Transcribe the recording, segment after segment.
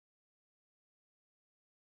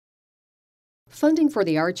Funding for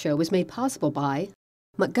the art show was made possible by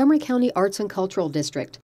Montgomery County Arts and Cultural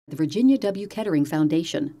District, the Virginia W. Kettering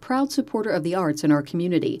Foundation, proud supporter of the arts in our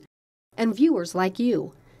community, and viewers like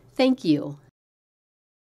you. Thank you.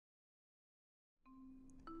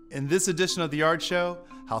 In this edition of the art show,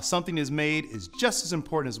 how something is made is just as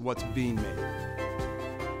important as what's being made.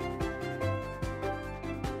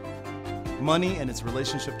 Money and its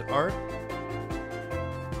relationship to art.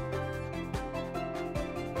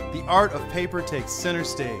 The art of paper takes center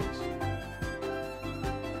stage.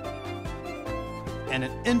 And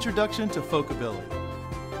an introduction to folkability.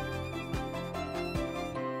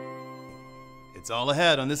 It's all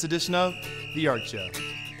ahead on this edition of The Art Show.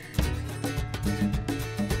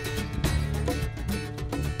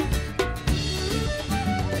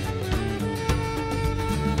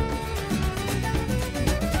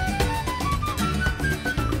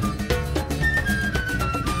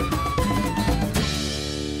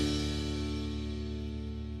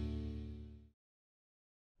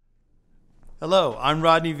 Hello, I'm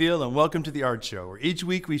Rodney Veal, and welcome to The Art Show, where each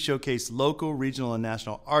week we showcase local, regional, and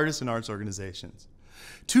national artists and arts organizations.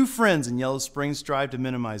 Two friends in Yellow Springs strive to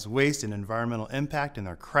minimize waste and environmental impact in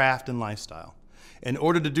their craft and lifestyle. In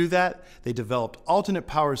order to do that, they developed alternate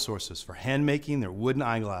power sources for hand-making their wooden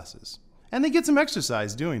eyeglasses. And they get some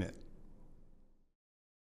exercise doing it.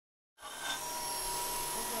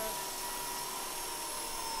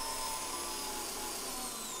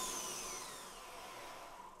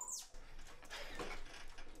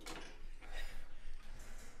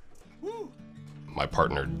 My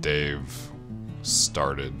partner Dave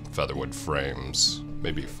started Featherwood Frames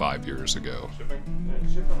maybe 5 years ago.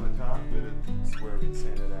 Shipped on the top, but it's where we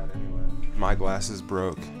sanded out anyway. My glasses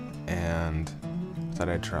broke, and thought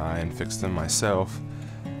I'd try and fix them myself,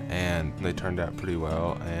 and they turned out pretty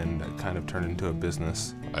well, and it kind of turned into a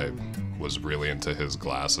business. I was really into his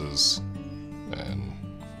glasses and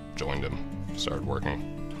joined him, started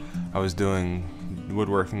working. I was doing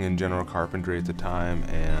woodworking and general carpentry at the time,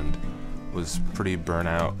 and was pretty burnt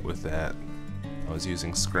out with that. I was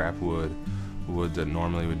using scrap wood that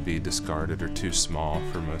normally would be discarded or too small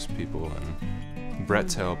for most people, and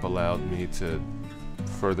Brett's help allowed me to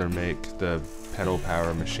further make the pedal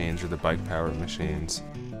power machines or the bike power machines.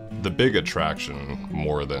 The big attraction,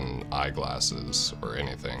 more than eyeglasses or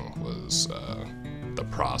anything, was the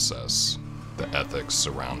process, the ethics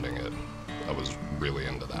surrounding it. I was really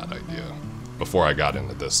into that idea. Before I got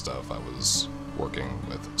into this stuff, I was working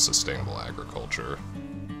with sustainable agriculture,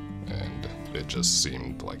 and it just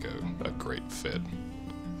seemed like a great fit.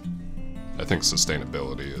 I think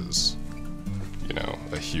sustainability is,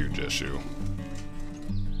 a huge issue.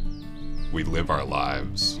 We live our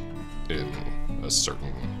lives in a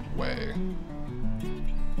certain way.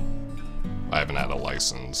 I haven't had a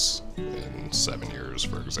license in 7 years,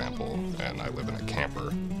 for example, and I live in a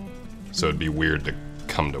camper. So it'd be weird to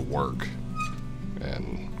come to work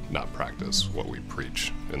and not practice what we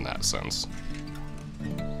preach in that sense.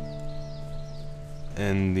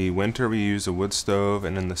 In the winter we use a wood stove,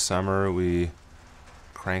 and in the summer we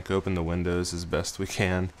crank open the windows as best we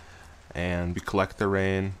can, and we collect the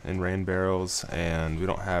rain in rain barrels, and we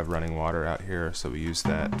don't have running water out here, so we use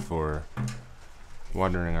that for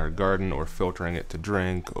watering our garden or filtering it to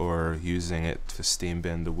drink or using it to steam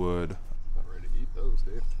bend the wood. Not ready to eat those,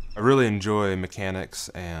 dude. I really enjoy mechanics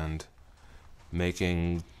and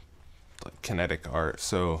making kinetic art,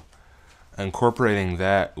 so incorporating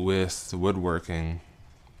that with woodworking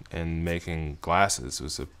and making glasses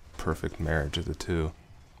was a perfect marriage of the two.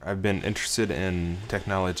 I've been interested in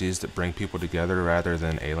technologies that bring people together rather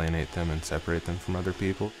than alienate them and separate them from other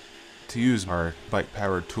people. To use our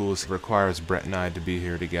bike-powered tools requires Brett and I to be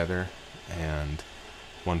here together, and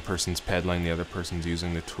one person's pedaling, the other person's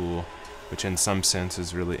using the tool, which in some sense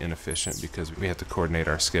is really inefficient because we have to coordinate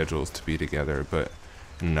our schedules to be together, but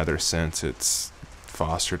in another sense it's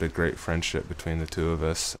fostered a great friendship between the two of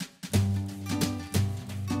us.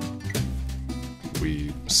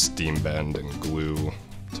 We steam bend and glue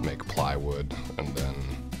to make plywood, and then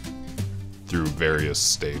through various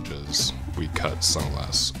stages we cut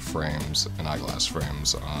sunglass frames and eyeglass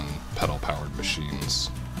frames on pedal-powered machines.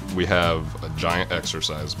 We have a giant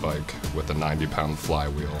exercise bike with a 90-pound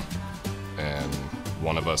flywheel, and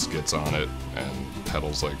one of us gets on it and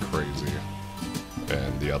pedals like crazy,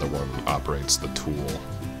 and the other one operates the tool.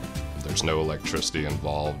 There's no electricity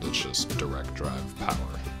involved, it's just direct drive power.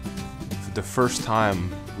 The first time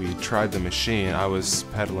we tried the machine, I was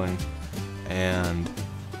pedaling, and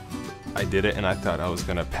I did it, and I thought I was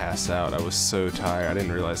gonna pass out. I was so tired. I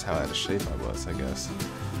didn't realize how out of shape I was, I guess.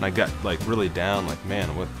 And I got like really down, like,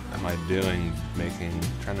 man, what am I doing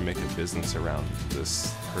trying to make a business around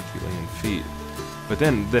this Herculean feat? But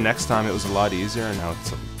then the next time it was a lot easier, and now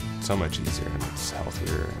it's so much easier, and it's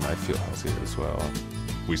healthier, and I feel healthier as well.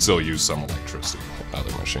 We still use some electricity in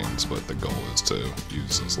other machines, but the goal is to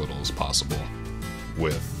use as little as possible,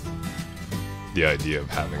 with the idea of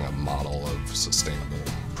having a model of sustainable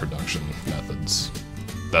production methods.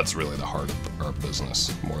 That's really the heart of our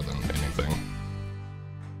business more than anything.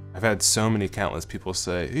 I've had so many countless people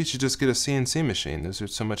say, you should just get a CNC machine. Those are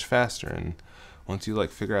so much faster. And once you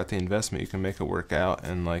like figure out the investment, you can make it work out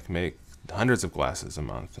and like make hundreds of glasses a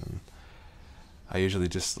month. And I usually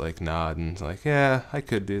just like nod and like, yeah, I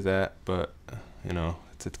could do that. But you know,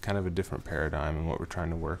 it's kind of a different paradigm and what we're trying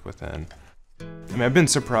to work within. I mean, I've been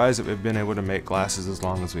surprised that we've been able to make glasses as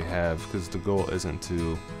long as we have, because the goal isn't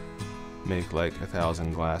to make like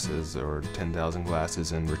 1,000 glasses or 10,000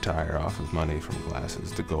 glasses and retire off of money from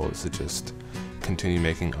glasses. The goal is to just continue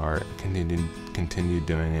making art, continue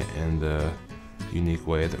doing it in the unique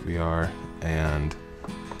way that we are, and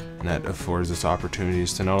that affords us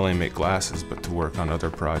opportunities to not only make glasses but to work on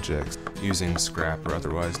other projects using scrap or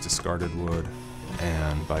otherwise discarded wood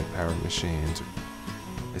and bike-powered machines.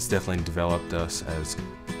 It's definitely developed us as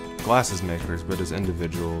glasses makers, but as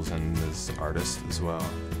individuals and as artists as well,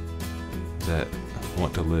 that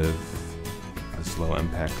want to live as low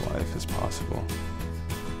impact life as possible.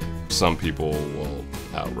 Some people will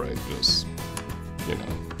outright just,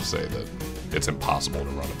 say that it's impossible to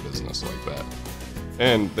run a business like that.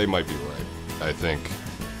 And they might be right. I think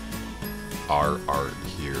our art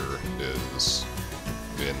here is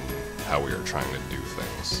in how we are trying to do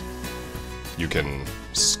things. You can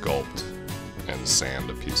sculpt and sand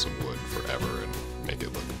a piece of wood forever and make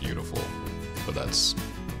it look beautiful, but that's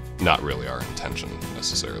not really our intention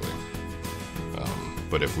necessarily.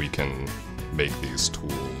 But if we can make these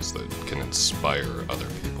tools that can inspire other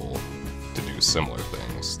people to do similar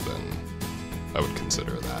things, then I would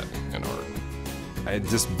consider that an art. I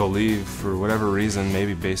just believe, for whatever reason,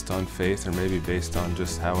 maybe based on faith or maybe based on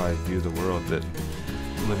just how I view the world, that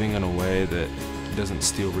living in a way that doesn't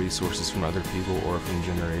steal resources from other people or from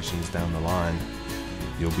generations down the line,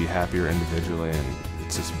 you'll be happier individually, and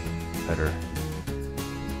it's just better.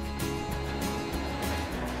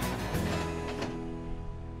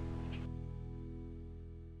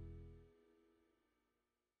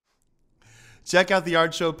 Check out the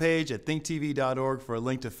art show page at thinktv.org for a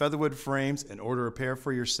link to Featherwood frames and order a pair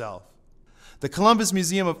for yourself. The Columbus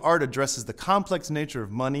Museum of Art addresses the complex nature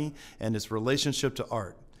of money and its relationship to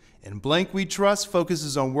art. In Blank We Trust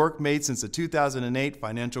focuses on work made since the 2008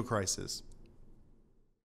 financial crisis.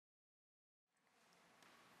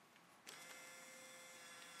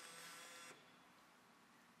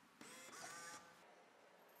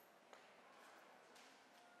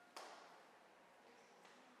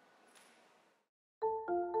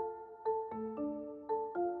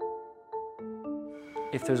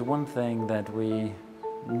 If there's one thing that we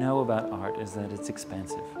know about art, is that it's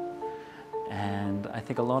expensive. And I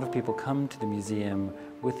think a lot of people come to the museum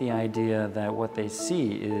with the idea that what they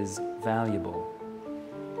see is valuable,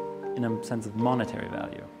 in a sense of monetary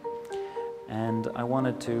value. And I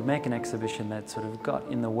wanted to make an exhibition that sort of got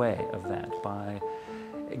in the way of that by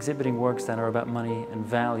exhibiting works that are about money and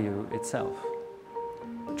value itself.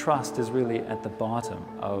 Trust is really at the bottom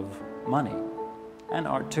of money, and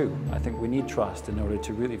art too. I think we need trust in order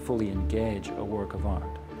to really fully engage a work of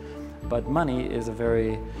art. But money is a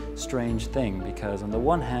very strange thing, because on the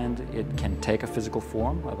one hand, it can take a physical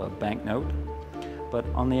form of a banknote, but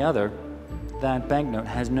on the other, that banknote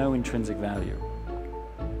has no intrinsic value.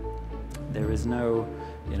 There is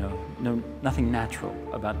nothing natural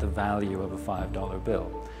about the value of a $5 bill.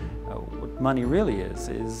 What money really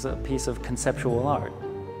is a piece of conceptual art,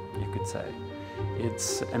 you could say.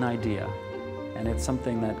 It's an idea. And it's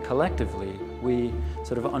something that collectively we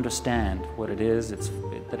sort of understand what it is,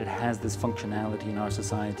 that it has this functionality in our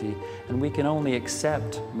society, and we can only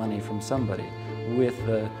accept money from somebody with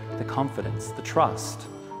the confidence, the trust,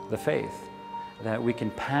 the faith that we can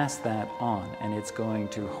pass that on, and it's going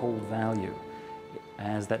to hold value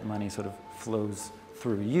as that money sort of flows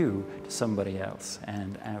through you to somebody else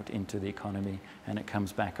and out into the economy, and it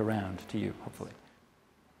comes back around to you, hopefully.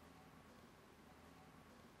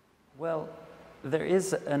 Well, there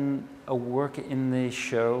is a work in the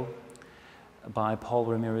show by Paul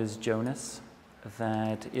Ramirez Jonas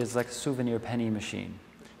that is like a souvenir penny machine.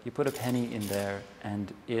 You put a penny in there,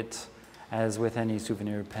 and it, as with any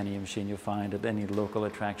souvenir penny machine you find at any local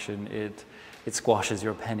attraction, it squashes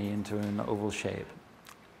your penny into an oval shape.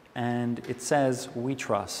 And it says, "We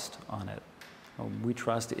trust" on it. We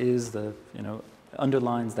trust is the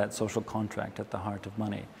underlines that social contract at the heart of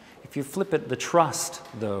money. If you flip it, the trust,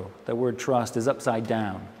 though, the word trust is upside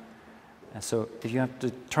down. And so if you have to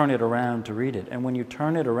turn it around to read it, and when you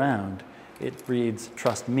turn it around, it reads,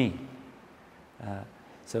 trust me.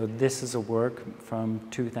 So this is a work from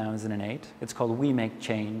 2008. It's called We Make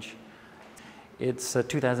Change.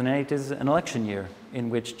 2008 is an election year in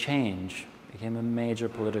which change became a major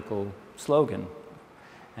political slogan.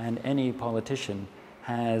 And any politician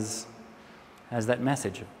has that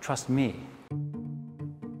message of trust me.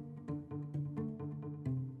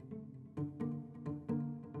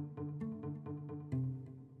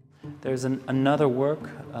 There's another work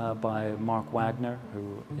by Mark Wagner,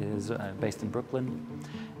 who is based in Brooklyn.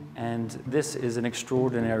 And this is an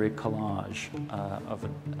extraordinary collage of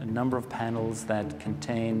a number of panels that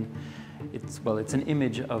contain, it's an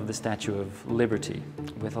image of the Statue of Liberty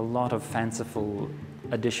with a lot of fanciful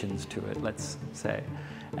additions to it, let's say.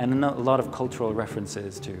 And a lot of cultural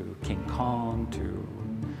references to King Kong, to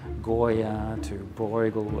Goya, to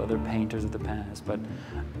Bruegel, other painters of the past, but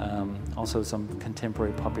also some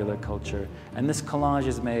contemporary popular culture. And this collage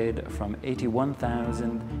is made from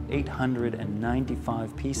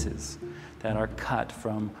 81,895 pieces that are cut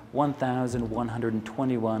from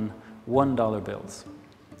 1,121 $1 bills.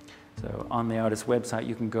 So on the artist's website,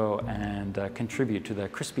 you can go and contribute to the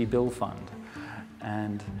Crispy Bill Fund.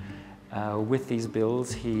 And with these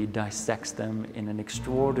bills, he dissects them in an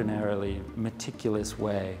extraordinarily meticulous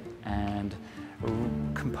way and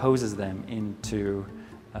composes them into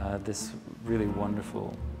this really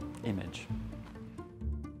wonderful image.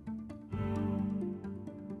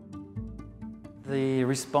 The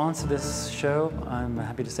response to this show, I'm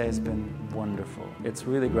happy to say, has been wonderful. It's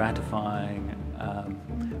really gratifying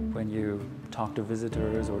when you talk to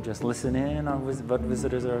visitors or just listen in on what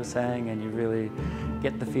visitors are saying, and you really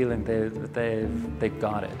get the feeling that they've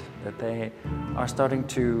got it, that they are starting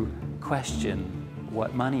to question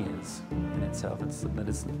what money is in itself,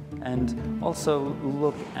 and also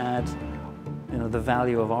look at the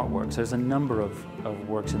value of artworks. There's a number of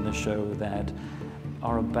works in the show that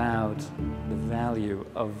are about the value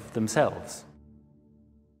of themselves.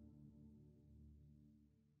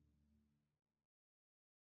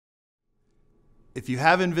 If you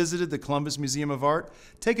haven't visited the Columbus Museum of Art,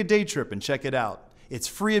 take a day trip and check it out. It's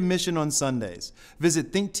free admission on Sundays.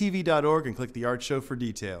 Visit thinktv.org and click the art show for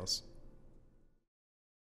details.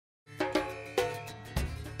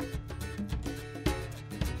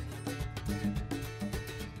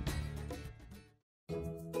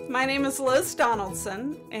 My name is Liz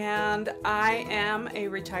Donaldson, and I am a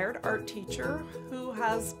retired art teacher who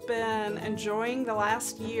has been enjoying the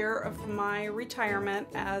last year of my retirement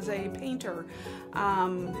as a painter.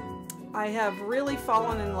 I have really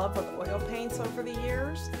fallen in love with oil paints over the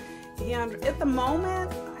years, and at the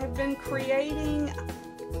moment I've been creating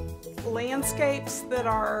landscapes that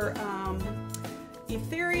are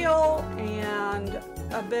ethereal and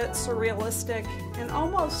a bit surrealistic and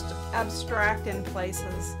almost abstract in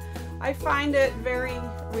places. I find it very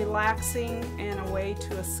relaxing and a way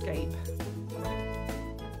to escape.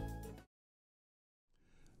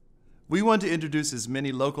 We want to introduce as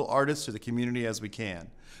many local artists to the community as we can.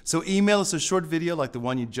 So email us a short video like the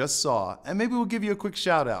one you just saw, and maybe we'll give you a quick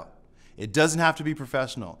shout out. It doesn't have to be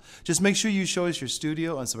professional. Just make sure you show us your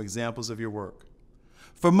studio and some examples of your work.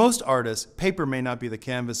 For most artists, paper may not be the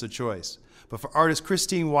canvas of choice, but for artist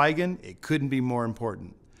Christine Wigan, it couldn't be more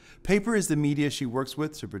important. Paper is the media she works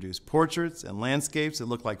with to produce portraits and landscapes that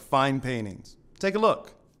look like fine paintings. Take a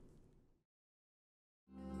look.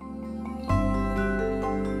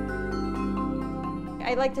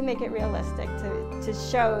 I like to make it realistic, to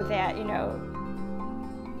show that,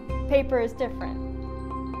 paper is different.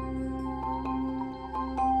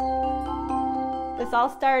 This all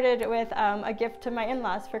started with a gift to my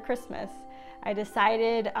in-laws for Christmas. I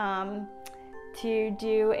decided to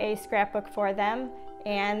do a scrapbook for them,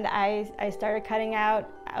 and I started cutting out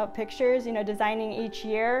pictures, designing each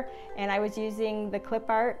year, and I was using the clip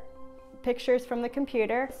art pictures from the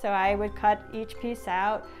computer. So I would cut each piece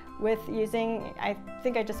out with using, I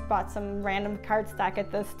think I just bought some random cardstock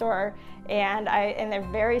at the store, and they're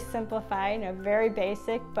very simplified, very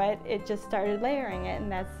basic, but it just started layering it,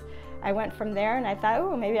 and I went from there, and I thought,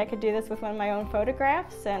 oh, maybe I could do this with one of my own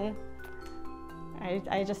photographs, and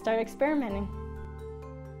I just started experimenting.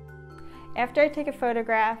 After I take a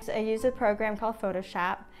photograph, I use a program called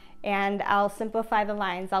Photoshop, and I'll simplify the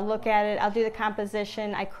lines. I'll look at it, I'll do the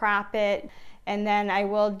composition, I crop it, and then I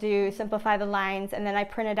will simplify the lines, and then I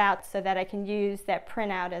print it out so that I can use that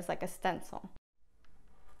printout as like a stencil.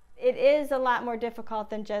 It is a lot more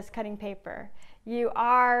difficult than just cutting paper. you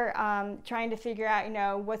are trying to figure out, you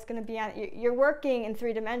know, what's going to be on. You're working in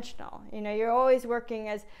three-dimensional. You know, you're always working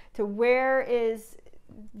as to where is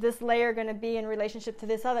this layer going to be in relationship to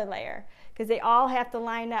this other layer, because they all have to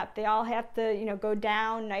line up. They all have to, you know, go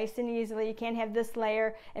down nice and easily. You can't have this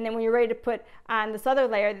layer, and then when you're ready to put on this other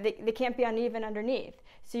layer, they can't be uneven underneath.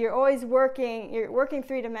 So you're always working. You're working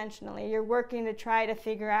three-dimensionally. You're working to try to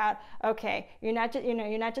figure out. Okay, you're not just, you know,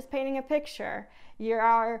 you're not just painting a picture.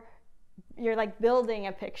 You're like building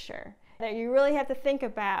a picture. That you really have to think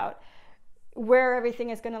about where everything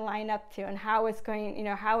is going to line up to and how it's going, you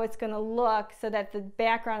know, how it's going to look, so that the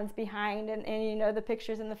background's behind and you know, the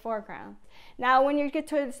picture's in the foreground. Now when you get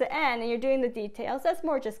towards the end and you're doing the details, that's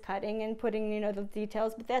more just cutting and putting, you know, the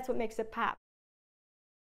details, but that's what makes it pop.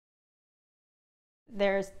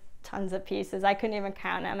 There's tons of pieces. I couldn't even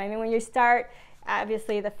count them. I mean, when you start,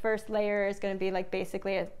 obviously the first layer is going to be like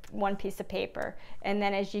basically one piece of paper, and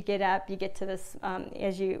then as you get up, you get to this,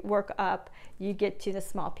 as you work up, you get to the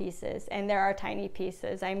small pieces, and there are tiny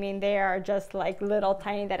pieces. I mean, they are just like little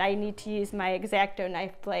tiny that I need to use my X-Acto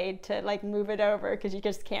knife blade to like move it over, because you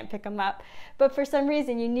just can't pick them up. But for some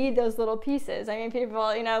reason, you need those little pieces. I mean,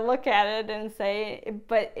 people, you know, look at it and say,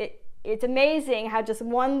 but it's amazing how just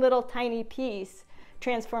one little tiny piece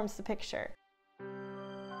transforms the picture.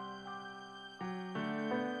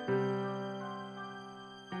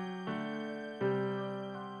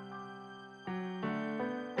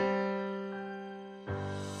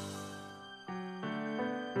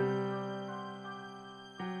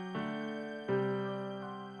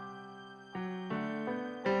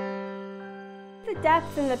 The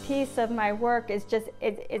depth in the piece of my work is just,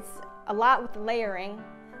 it's a lot with the layering.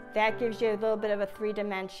 That gives you a little bit of a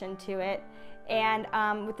three-dimension to it. And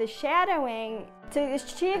with the shadowing, to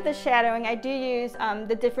achieve the shadowing, I do use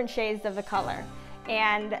the different shades of the color.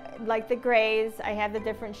 And like the grays, I have the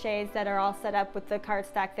different shades that are all set up with the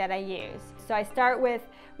cardstock that I use. So I start with,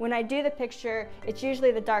 when I do the picture, it's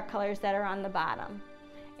usually the dark colors that are on the bottom.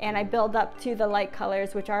 And I build up to the light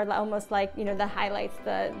colors, which are almost like, you know, the highlights.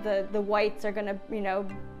 The whites are gonna, you know,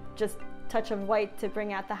 just touch of white to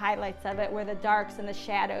bring out the highlights of it, where the darks and the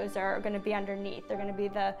shadows are gonna be underneath. They're gonna be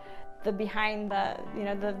the behind the, you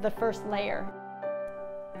know, the first layer.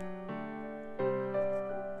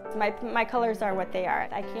 My colors are what they are.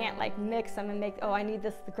 I can't like mix them and make, oh, I need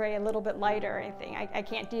this gray a little bit lighter or anything. I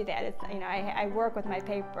can't do that. It's, you know, I work with my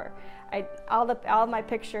paper. All my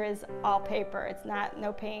picture is all paper. It's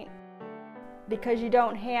no paint. Because you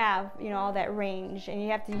don't have, you know, all that range, and you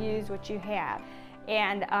have to use what you have.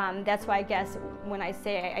 And that's why I guess when I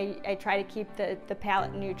say I try to keep the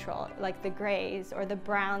palette neutral, like the grays or the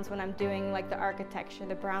browns. When I'm doing like the architecture,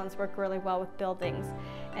 the browns work really well with buildings.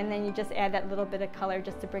 And then you just add that little bit of color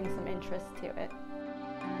just to bring some interest to it.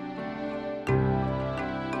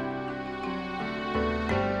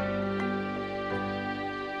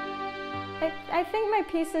 I think my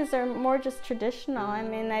pieces are more just traditional. I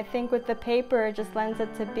mean, I think with the paper, it just lends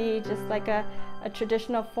it to be just like a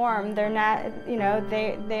traditional form. They're not, you know,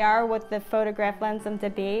 they are what the photograph lends them to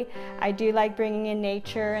be. I do like bringing in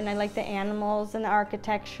nature, and I like the animals and the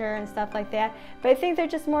architecture and stuff like that. But I think they're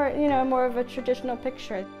just more, you know, more of a traditional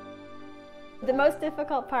picture. The most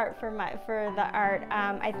difficult part for the art,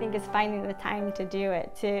 I think, is finding the time to do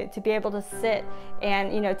it, to be able to sit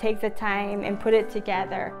and, you know, take the time and put it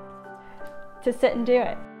together, to sit and do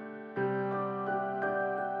it.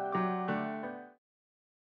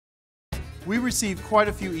 We receive quite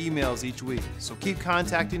a few emails each week, so keep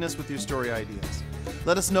contacting us with your story ideas.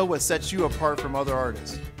 Let us know what sets you apart from other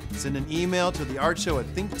artists. Send an email to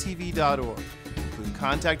theartshow@thinktv.org. Include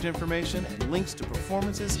contact information and links to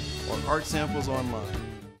performances or art samples online.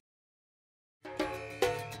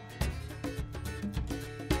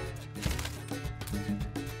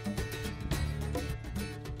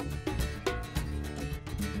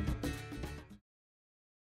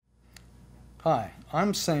 Hi,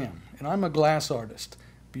 I'm Sam, and I'm a glass artist.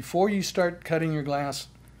 Before you start cutting your glass,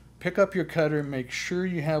 pick up your cutter, make sure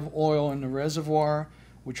you have oil in the reservoir,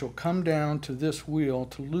 which will come down to this wheel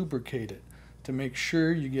to lubricate it, to make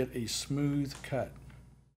sure you get a smooth cut.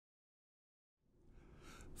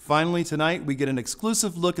 Finally, tonight, we get an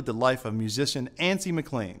exclusive look at the life of musician Ancy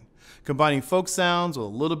McLean. Combining folk sounds with a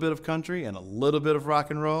little bit of country and a little bit of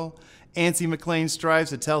rock and roll, Ancy McLean strives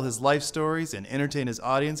to tell his life stories and entertain his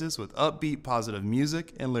audiences with upbeat, positive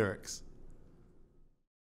music and lyrics.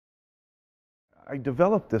 I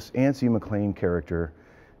developed this Ancy McLean character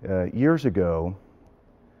years ago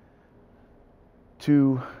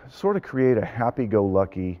to sort of create a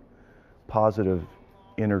happy-go-lucky, positive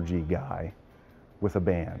energy guy with a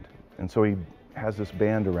band. And so he has this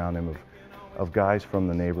band around him of guys from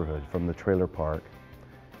the neighborhood, from the trailer park,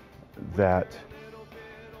 that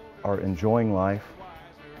are enjoying life.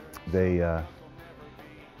 They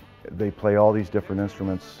play all these different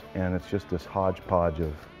instruments, and it's just this hodgepodge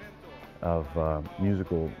of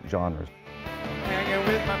musical genres. Hanging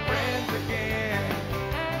with my friends again.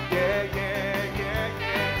 Yeah, yeah, yeah,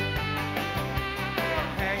 yeah.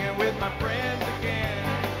 Hanging with my friends again.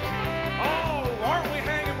 Oh, aren't we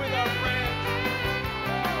hanging with our friends?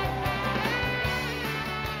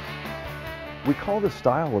 We call the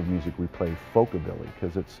style of music we play folkabilly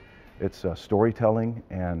because it's storytelling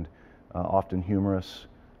and often humorous,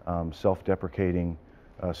 self-deprecating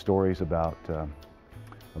stories about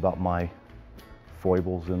my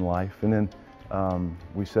foibles in life, and then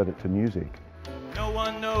we set it to music. No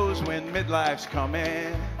one knows when midlife's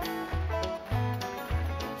coming.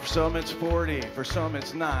 For some it's 40, for some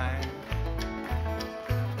it's 9.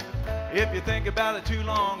 If you think about it too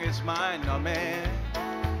long, it's mind numbing.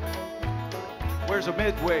 Where's a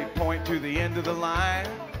midway point to the end of the line?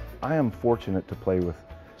 I am fortunate to play with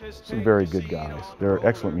some very good guys. They're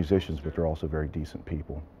excellent musicians, but they're also very decent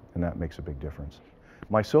people, and that makes a big difference.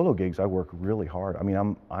 My solo gigs, I work really hard. I mean,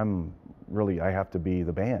 I have to be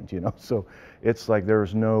the band, you know? So it's like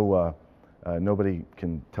there's no, nobody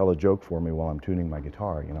can tell a joke for me while I'm tuning my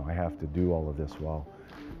guitar, you know? I have to do all of this while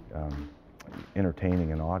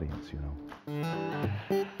entertaining an audience, you know?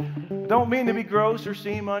 Don't mean to be gross or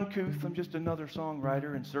seem uncouth. I'm just another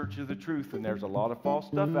songwriter in search of the truth, and there's a lot of false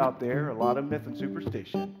stuff out there, a lot of myth and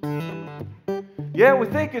superstition. Yeah, we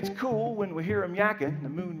think it's cool when we hear 'em yakking. The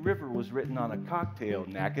Moon River was written on a cocktail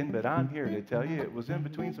napkin, but I'm here to tell you it was in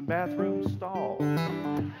between some bathroom stalls.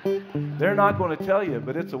 They're not going to tell you,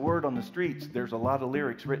 but it's a word on the streets. There's a lot of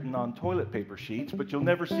lyrics written on toilet paper sheets, but you'll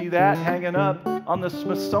never see that hanging up on the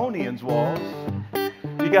Smithsonian's walls.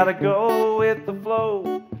 You gotta go with the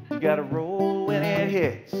flow. You gotta roll when it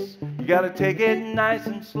hits. You gotta take it nice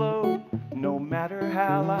and slow, no matter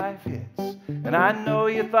how life hits. And I know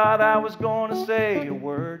you thought I was gonna say a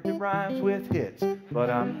word that rhymes with hits,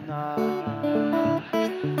 but I'm not.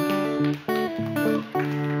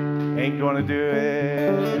 Ain't gonna do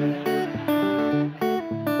it.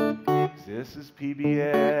 'Cause this is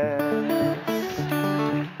PBS.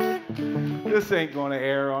 This ain't gonna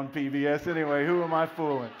air on PBS anyway. Who am I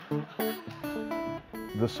fooling?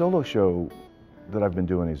 The solo show that I've been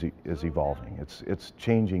doing is evolving. It's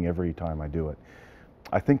changing every time I do it.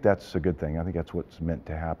 I think that's a good thing. I think that's what's meant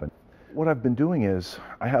to happen. What I've been doing is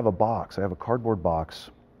I have a box. I have a cardboard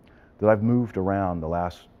box that I've moved around the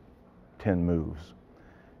last 10 moves,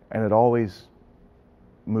 and it always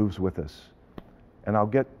moves with us. And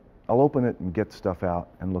I'll open it and get stuff out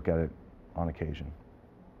and look at it on occasion.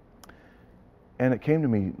 And it came to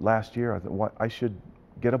me last year. I thought, I should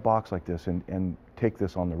get a box like this and take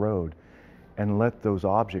this on the road and let those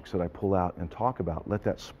objects that I pull out and talk about, let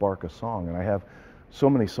that spark a song. And I have so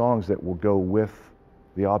many songs that will go with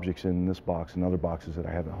the objects in this box and other boxes that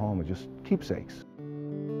I have at home. It's just keepsakes.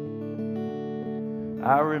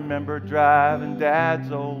 I remember driving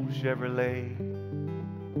Dad's old Chevrolet,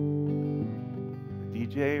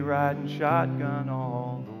 DJ riding shotgun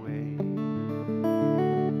all the way,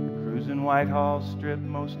 cruising Whitehall Strip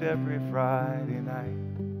most every Friday night,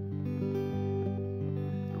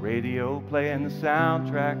 the radio playing the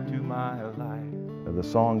soundtrack to my life. The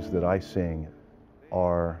songs that I sing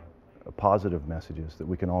are positive messages that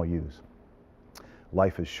we can all use.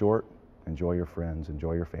 Life is short. Enjoy your friends,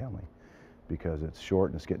 enjoy your family, because it's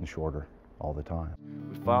short and it's getting shorter all the time.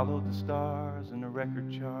 We followed the stars in the record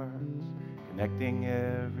charts, connecting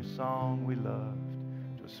every song we loved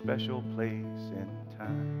to a special place in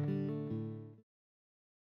time.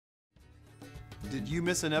 Did you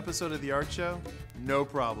miss an episode of The Art Show? No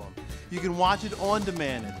problem. You can watch it on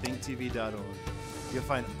demand at thinktv.org. You'll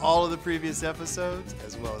find all of the previous episodes,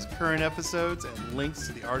 as well as current episodes and links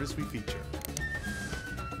to the artists we feature.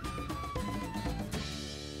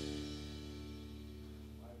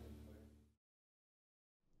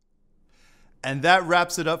 And that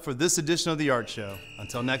wraps it up for this edition of The Art Show.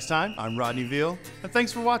 Until next time, I'm Rodney Veal, and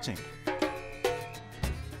thanks for watching.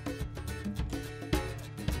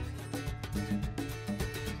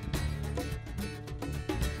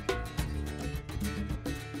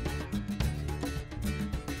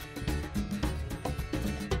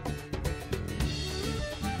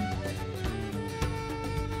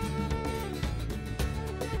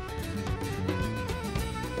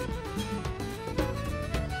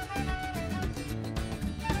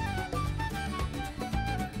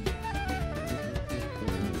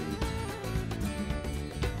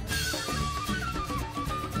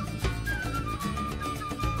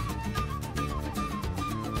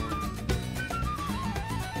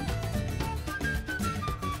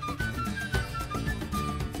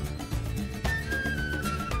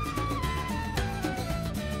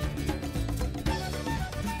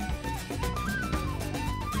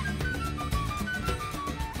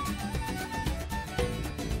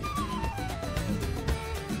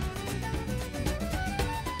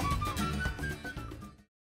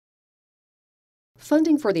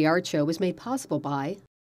 Funding for the art show was made possible by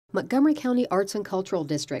Montgomery County Arts and Cultural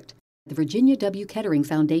District, the Virginia W. Kettering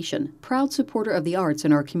Foundation, proud supporter of the arts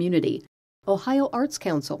in our community, Ohio Arts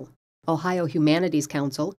Council, Ohio Humanities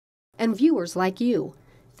Council, and viewers like you.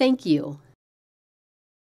 Thank you.